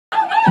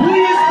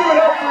Please give it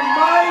up for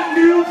my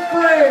new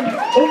friend,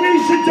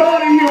 Alisha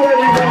Donahue,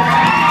 everyone.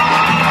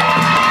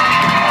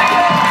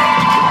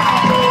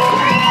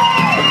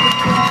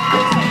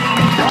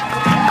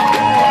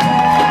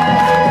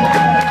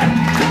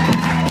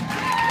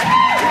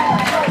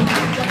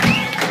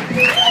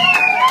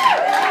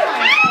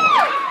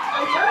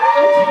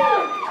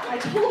 I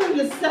told him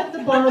to set the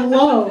bar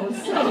low.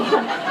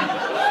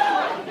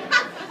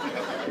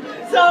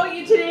 So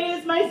today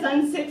is my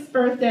son's 6th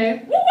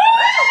birthday.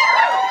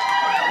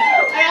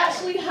 I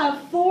actually have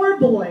 4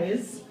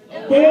 boys.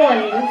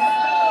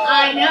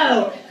 I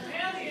know.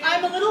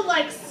 I'm a little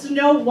like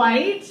Snow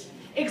White,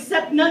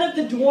 except none of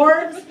the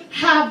dwarves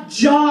have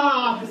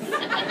jobs.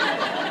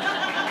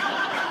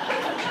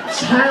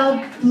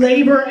 Child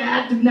Labor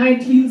Act of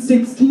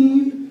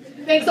 1916.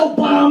 Thanks,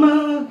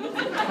 Obama.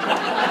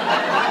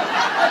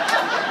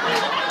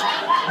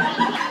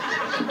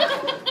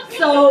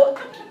 So,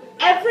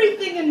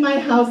 everything in my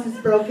house is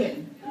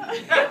broken.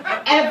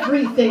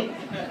 Everything.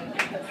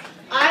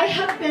 I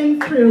have been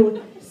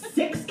through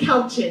 6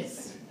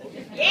 couches.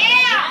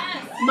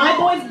 Yeah! My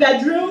boy's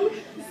bedroom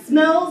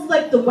smells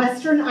like the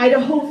Western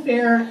Idaho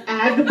Fair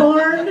Ag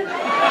Barn. And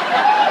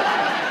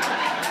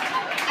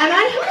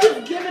I have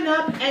just given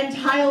up and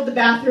tiled the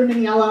bathroom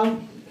in yellow.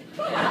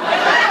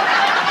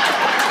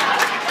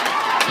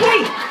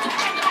 Hey,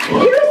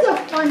 here's a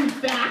fun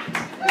fact.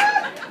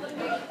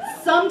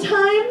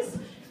 Sometimes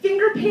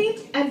finger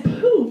paint and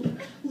poop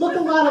look a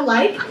lot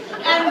alike,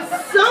 and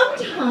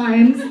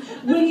sometimes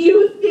when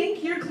you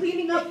think you're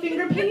cleaning up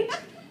finger paint,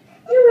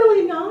 you're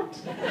really not.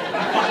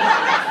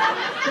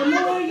 The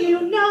more you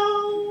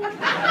know.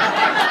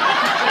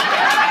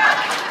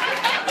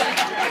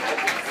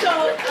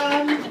 So,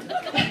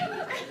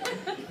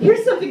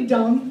 here's something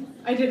dumb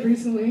I did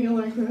recently.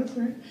 You'll like this,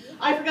 right?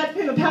 I forgot to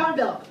pay my power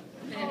bill.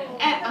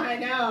 And, I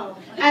know.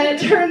 And it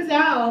turns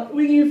out,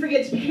 when you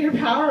forget to pay your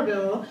power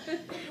bill,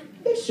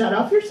 they shut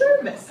off your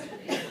service.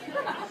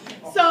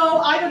 So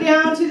I go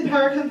down to the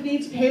power company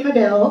to pay my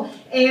bill,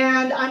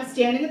 and I'm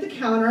standing at the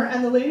counter,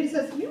 and the lady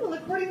says, well,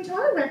 according to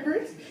our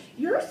records,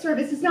 your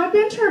service has not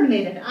been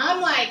terminated. I'm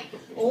like,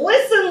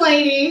 listen,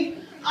 lady,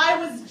 I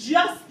was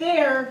just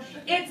there.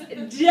 It's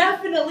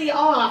definitely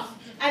off.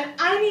 And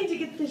I need to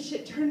get this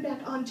shit turned back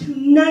on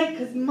tonight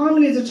because Mom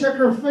needs to check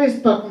her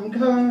Facebook,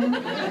 okay?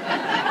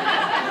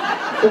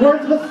 The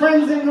words of a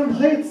friends ain't gonna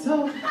play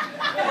itself.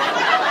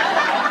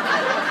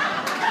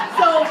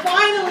 So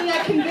finally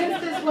I convinced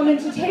this woman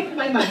to take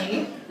my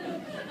money,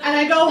 and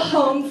I go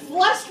home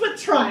flushed with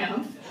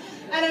triumph,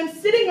 and I'm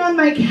sitting on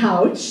my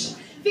couch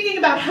thinking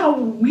about how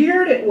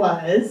weird it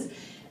was,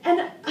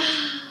 and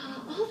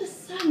all of a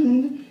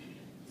sudden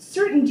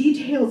certain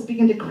details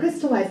begin to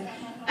crystallize,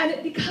 and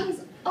it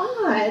becomes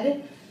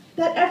odd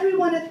that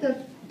everyone at the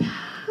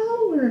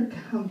power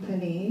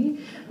company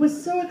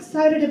was so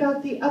excited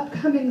about the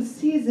upcoming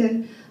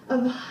season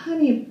of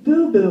Honey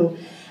Boo Boo.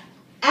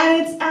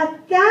 And it's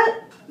at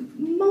that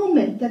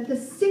moment that the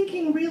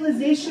sinking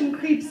realization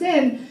creeps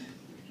in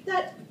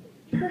that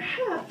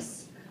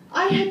perhaps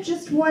I had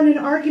just won an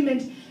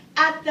argument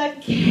at the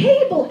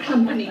cable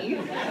company.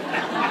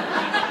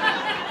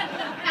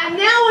 And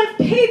now I've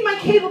paid my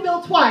cable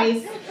bill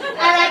twice, and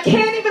I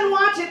can't even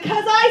watch it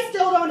because I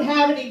still don't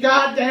have any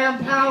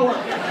goddamn power.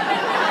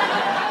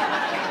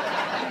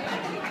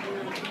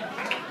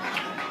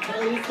 At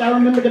least I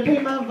remember to pay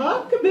my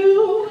vodka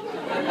bill.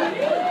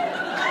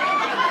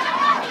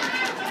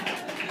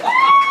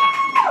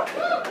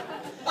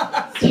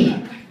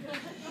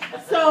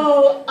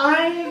 So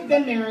I've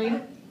been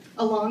married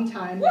a long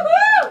time.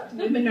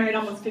 We've been married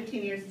almost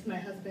 15 years. It's my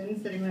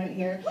husband sitting right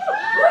here.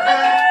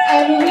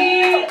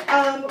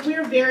 And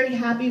we're very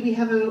happy. We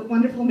have a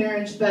wonderful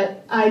marriage,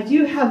 but I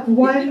do have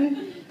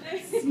one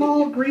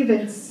small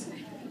grievance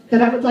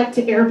that I would like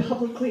to air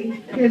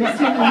publicly here this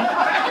evening.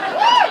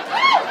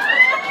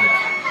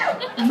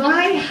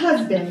 My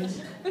husband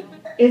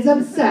is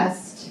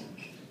obsessed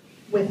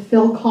with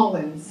Phil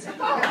Collins.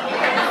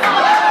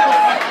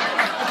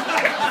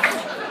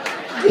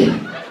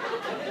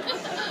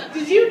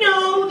 Did you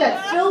know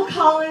that Phil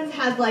Collins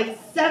has like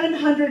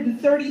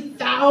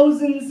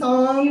 730,000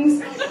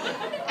 songs?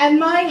 And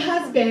my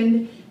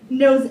husband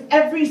knows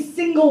every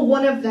single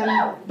one of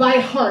them by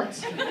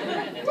heart.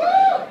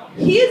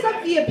 He is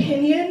of the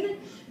opinion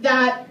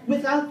that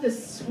without the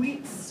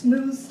sweet,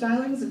 smooth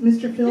stylings of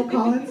Mr. Phil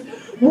Collins,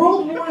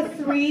 World War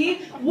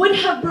III would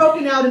have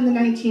broken out in the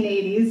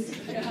 1980s.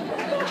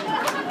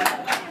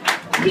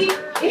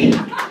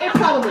 It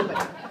probably would.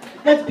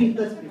 Let's be.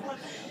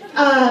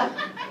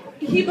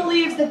 He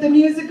believes that the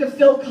music of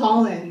Phil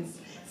Collins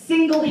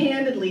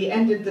single-handedly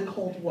ended the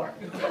Cold War.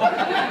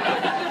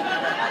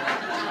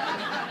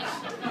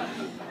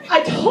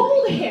 I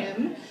told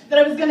him that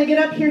I was going to get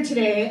up here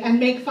today and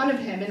make fun of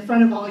him in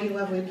front of all you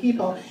lovely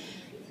people,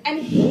 and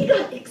he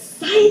got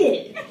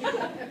excited.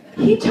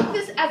 He took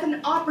this as an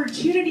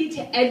opportunity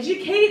to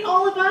educate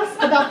all of us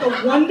about the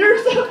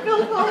wonders of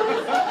Phil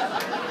Collins.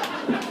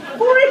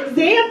 For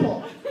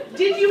example,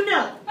 did you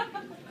know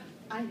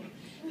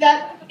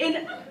that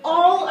in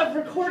all of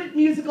recorded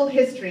musical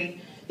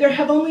history, there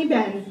have only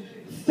been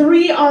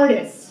 3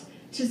 artists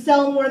to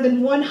sell more than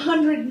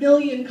 100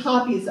 million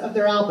copies of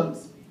their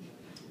albums.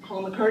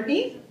 Paul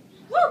McCartney,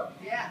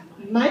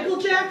 Michael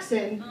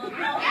Jackson,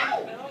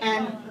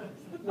 and,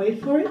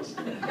 wait for it,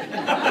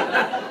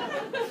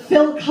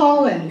 Phil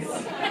Collins.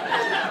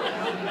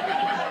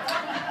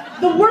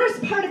 The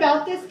worst part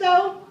about this,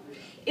 though,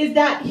 is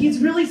that he's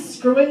really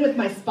screwing with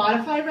my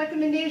Spotify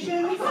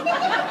recommendations.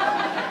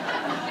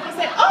 I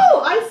say,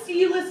 oh, I see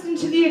you listened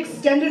to the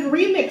extended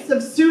remix of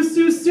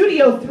Susu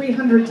Studio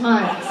 300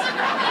 times.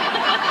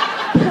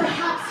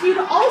 Perhaps you'd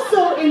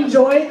also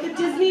enjoy the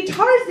Disney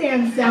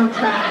Tarzan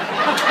soundtrack.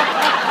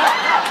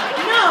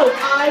 No,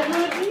 I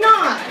would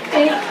not.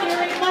 Thanks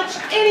very much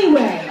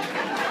anyway.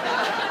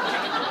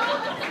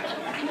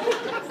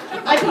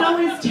 I can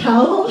always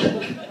tell.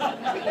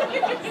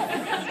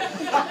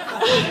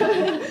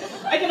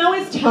 I can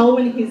always tell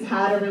when he's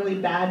had a really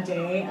bad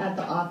day at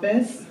the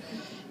office,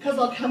 because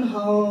I'll come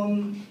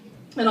home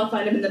and I'll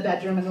find him in the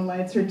bedroom and the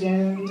lights are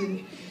dimmed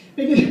and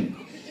maybe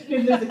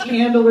there's a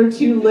candle or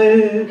 2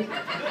 lit. He's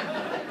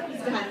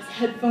got his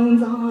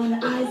headphones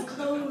on, eyes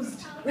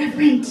closed,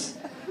 reverent.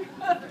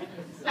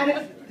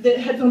 And the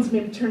headphones may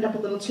be turned up a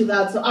little too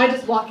loud, so I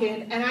just walk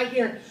in and I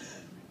hear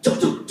you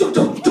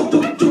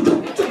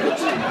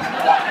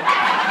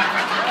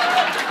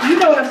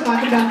know what I'm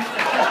talking about.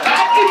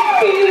 I can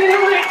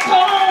feel it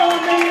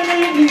coming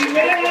in the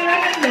air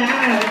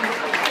now.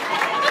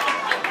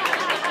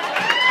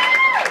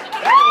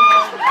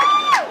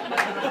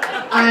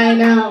 I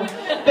know,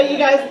 but you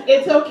guys,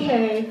 it's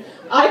okay.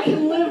 I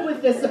can live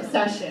with this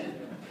obsession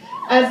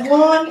as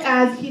long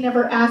as he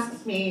never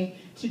asks me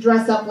to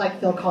dress up like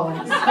Phil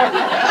Collins.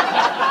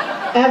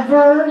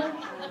 Ever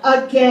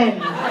again.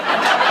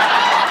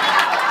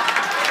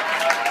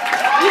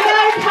 You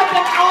guys have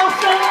been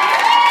awesome.